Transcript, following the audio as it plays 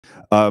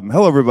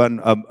Hello,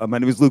 everyone. My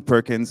name is Luke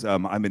Perkins.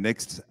 I'm a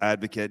Nix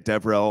advocate,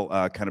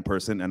 DevRel kind of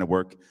person, and I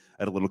work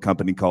at a little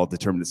company called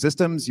Determinate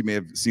Systems. You may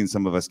have seen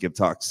some of us give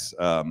talks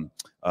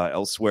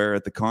elsewhere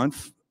at the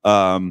conf.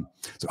 So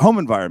home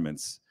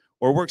environments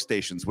or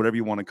workstations, whatever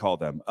you want to call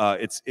them.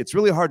 It's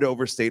really hard to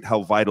overstate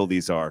how vital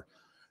these are.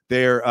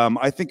 They're,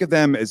 I think of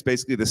them as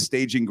basically the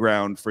staging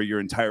ground for your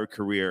entire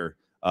career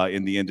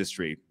in the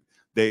industry.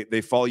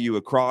 They follow you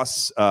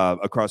across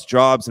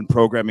jobs and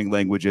programming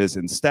languages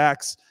and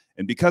stacks.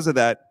 And because of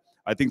that,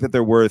 I think that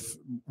they're worth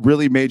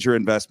really major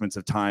investments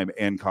of time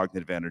and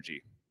cognitive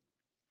energy.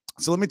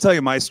 So let me tell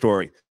you my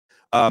story.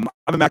 I'm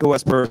a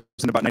macOS person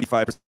about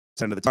 95%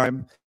 of the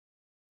time.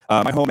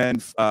 My home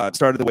end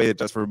started the way it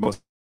does for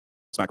most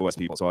macOS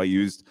people. So I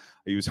used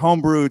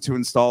Homebrew to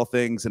install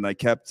things, and I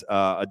kept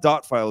a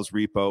dotfiles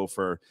repo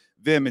for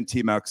Vim and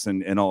Tmux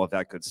and all of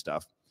that good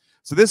stuff.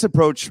 So this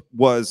approach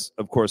was,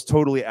 of course,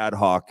 totally ad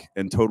hoc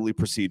and totally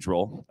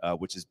procedural,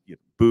 which is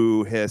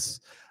boo, hiss.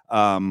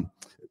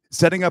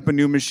 Setting up a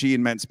new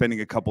machine meant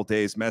spending a couple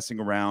days messing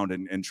around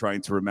and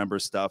trying to remember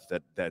stuff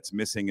that's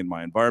missing in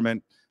my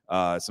environment.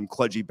 Some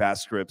kludgy bash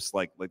scripts,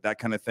 like that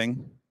kind of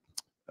thing.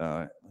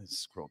 Let's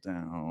scroll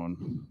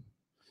down.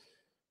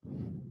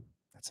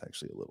 That's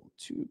actually a little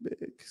too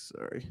big,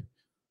 sorry.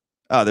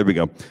 There we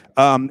go.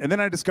 And then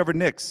I discovered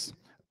Nix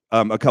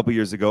a couple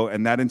years ago,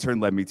 and that in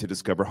turn led me to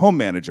discover Home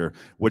Manager,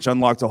 which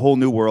unlocked a whole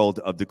new world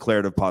of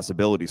declarative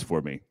possibilities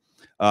for me.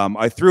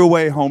 I threw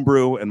away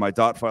Homebrew and my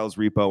dotfiles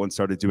repo and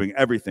started doing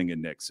everything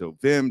in Nix. So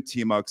Vim,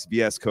 Tmux,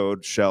 VS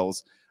Code,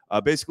 shells,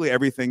 basically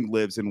everything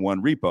lives in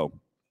one repo.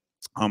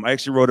 I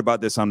actually wrote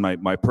about this on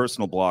my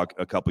personal blog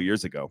a couple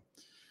years ago.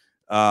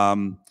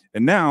 And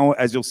now,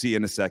 as you'll see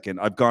in a second,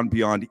 I've gone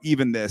beyond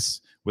even this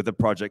with a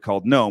project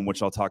called Nome,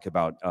 which I'll talk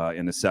about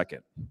in a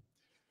second.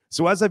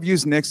 So as I've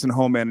used Nix and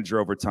Home Manager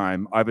over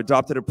time, I've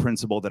adopted a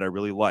principle that I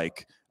really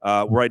like,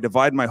 where I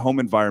divide my home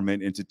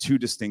environment into two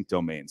distinct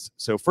domains.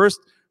 So first,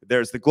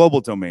 there's the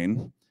global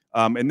domain,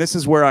 and this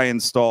is where I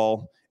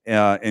install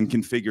and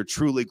configure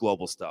truly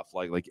global stuff,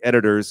 like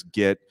editors,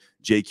 Git,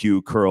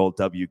 JQ, curl,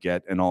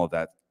 wget, and all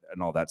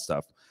that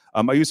stuff.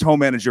 I use Home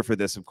Manager for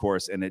this, of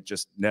course, and it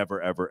just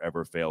never, ever,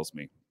 ever fails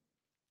me.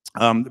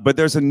 But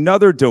there's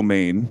another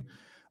domain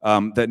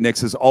that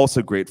Nix is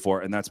also great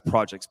for, and that's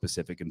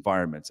project-specific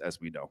environments,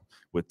 as we know,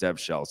 with dev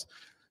shells.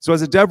 So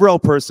as a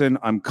DevRel person,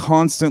 I'm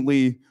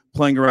constantly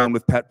playing around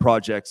with pet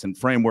projects and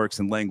frameworks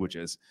and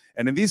languages.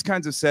 And in these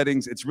kinds of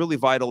settings, it's really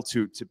vital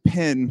to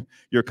pin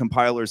your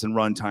compilers and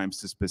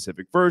runtimes to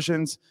specific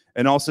versions,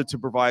 and also to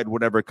provide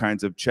whatever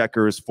kinds of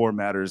checkers,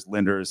 formatters,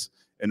 linters,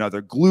 and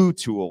other glue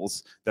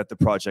tools that the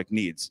project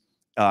needs.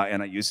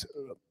 And I use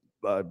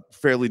a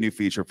fairly new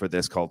feature for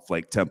this called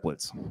flake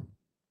templates.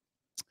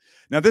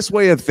 Now, this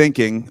way of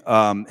thinking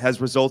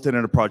has resulted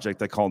in a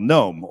project I call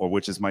Nome, or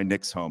which is my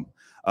Nix home.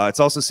 It's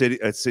also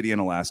a city in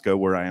Alaska,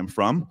 where I am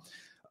from.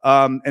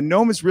 And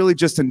Nome is really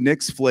just a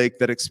Nix flake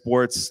that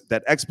exports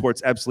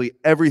absolutely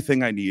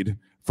everything I need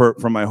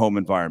for my home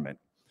environment.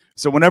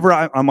 So whenever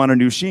I'm on a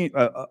new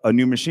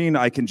machine,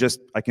 I can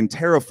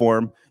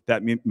terraform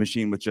that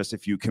machine with just a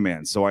few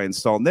commands. So I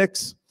install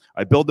Nix,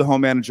 I build the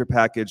Home Manager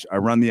package, I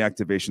run the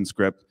activation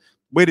script,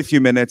 wait a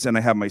few minutes, and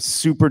I have my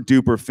super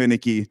duper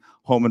finicky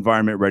home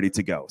environment ready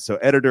to go. So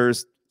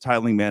editors,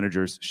 tiling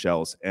managers,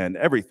 shells, and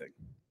everything.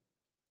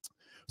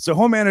 So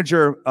Home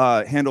Manager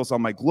handles all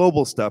my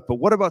global stuff, but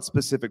what about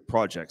specific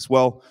projects?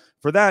 Well,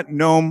 for that,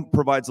 Nome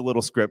provides a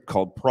little script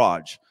called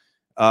proj,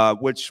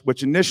 which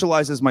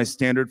initializes my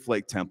standard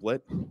flake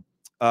template,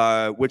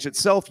 which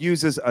itself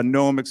uses a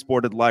Nome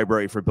exported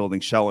library for building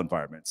shell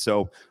environments.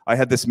 So I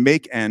had this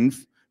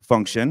makeenv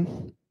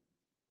function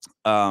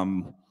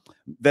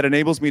that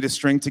enables me to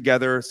string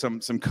together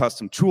some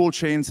custom tool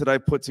chains that I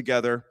put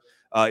together.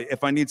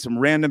 If I need some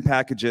random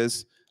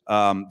packages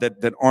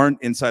that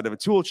aren't inside of a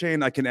tool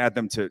chain, I can add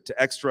them to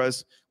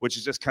extras, which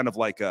is just kind of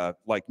like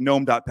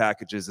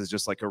gnome.packages is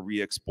just like a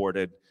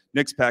re-exported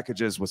Nix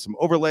packages with some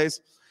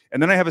overlays.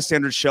 And then I have a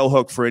standard shell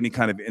hook for any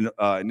kind of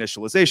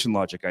initialization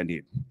logic I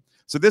need.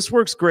 So this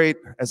works great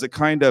as a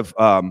kind of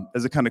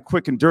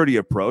quick and dirty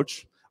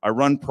approach. I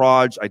run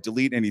proj, I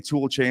delete any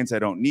tool chains I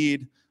don't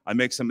need, I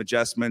make some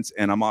adjustments,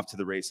 and I'm off to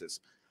the races.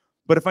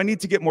 But if I need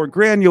to get more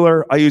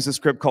granular, I use a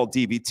script called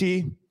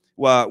dbt,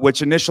 which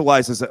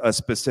initializes a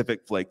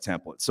specific flake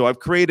template. So I've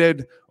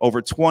created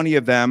over 20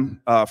 of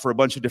them for a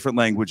bunch of different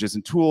languages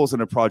and tools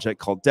in a project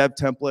called Dev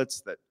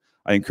Templates that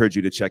I encourage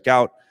you to check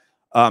out.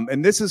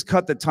 And this has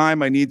cut the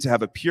time I need to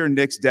have a pure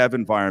Nix dev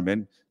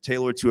environment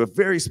tailored to a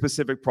very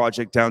specific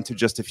project down to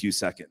just a few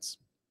seconds.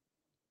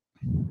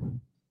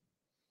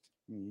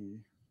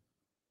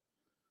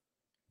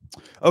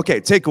 Okay,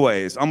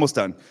 takeaways, almost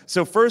done.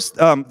 So first,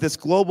 this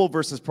global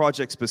versus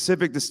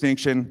project-specific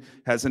distinction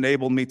has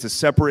enabled me to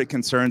separate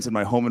concerns in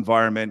my home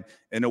environment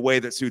in a way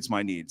that suits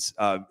my needs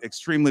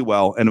extremely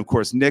well. And of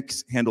course,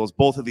 Nix handles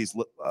both of these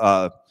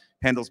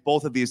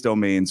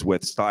domains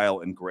with style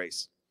and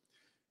grace.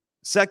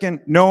 Second,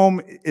 Nome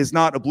is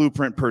not a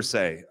blueprint per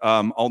se.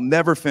 I'll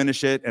never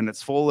finish it, and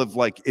it's full of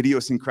like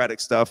idiosyncratic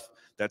stuff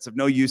That's of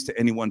no use to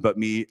anyone but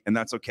me, and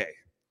that's okay.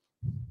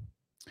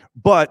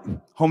 But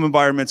home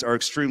environments are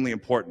extremely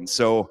important.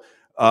 So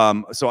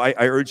I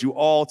urge you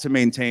all to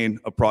maintain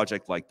a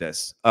project like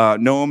this.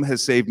 Nome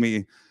has saved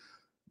me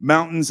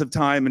mountains of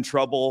time and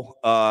trouble,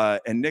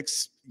 and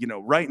Nix,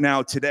 right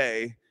now,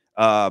 today,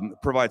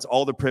 provides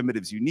all the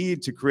primitives you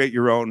need to create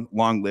your own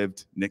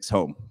long-lived Nix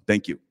home.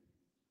 Thank you.